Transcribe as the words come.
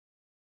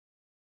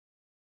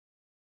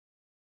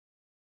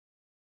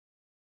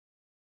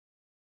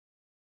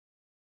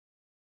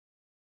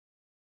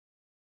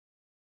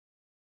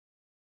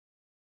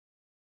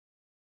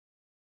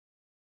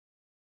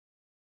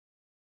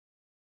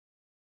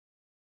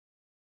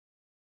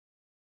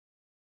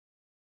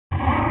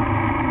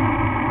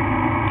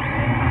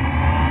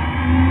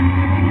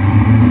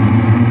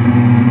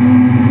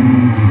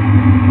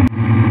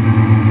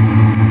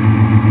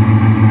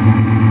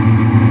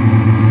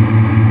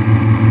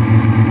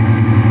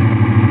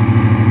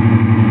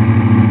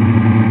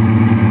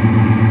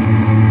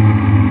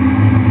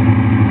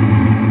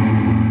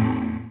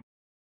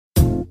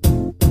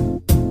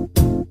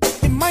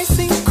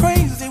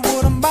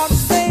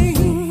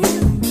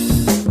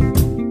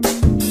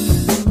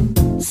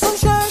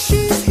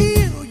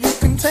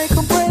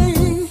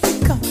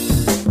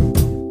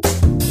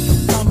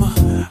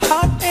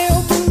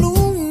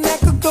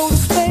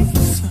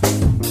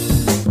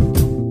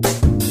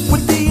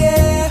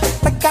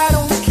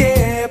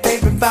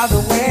out the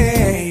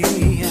way.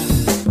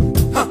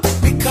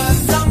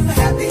 Because I'm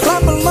happy.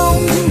 Clap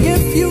along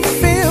if you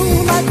feel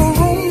like a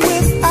room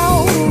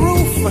without a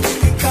roof.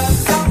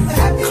 Because I'm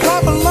happy.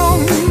 Clap along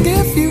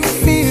if you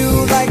feel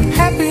like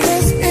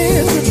happiness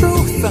is the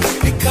truth.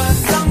 Because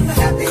I'm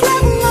happy.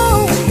 Clap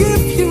along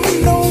if you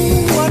know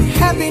what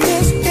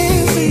happiness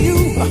is to you.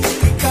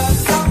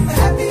 Because I'm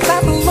happy.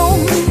 Clap along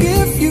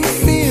if you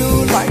feel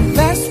like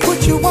that's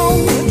what you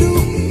want to do.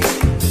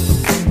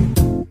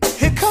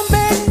 Here come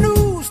bad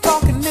news,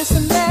 talking this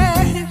and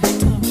that.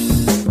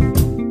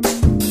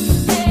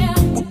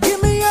 Well, give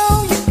me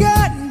all you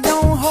got and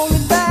don't hold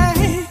it back.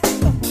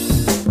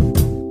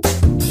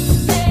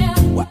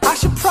 Well, I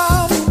should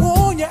probably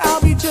warn you,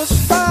 I'll be just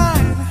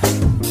fine.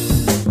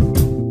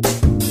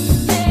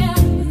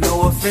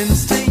 No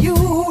offense to you,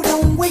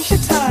 don't waste your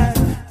time.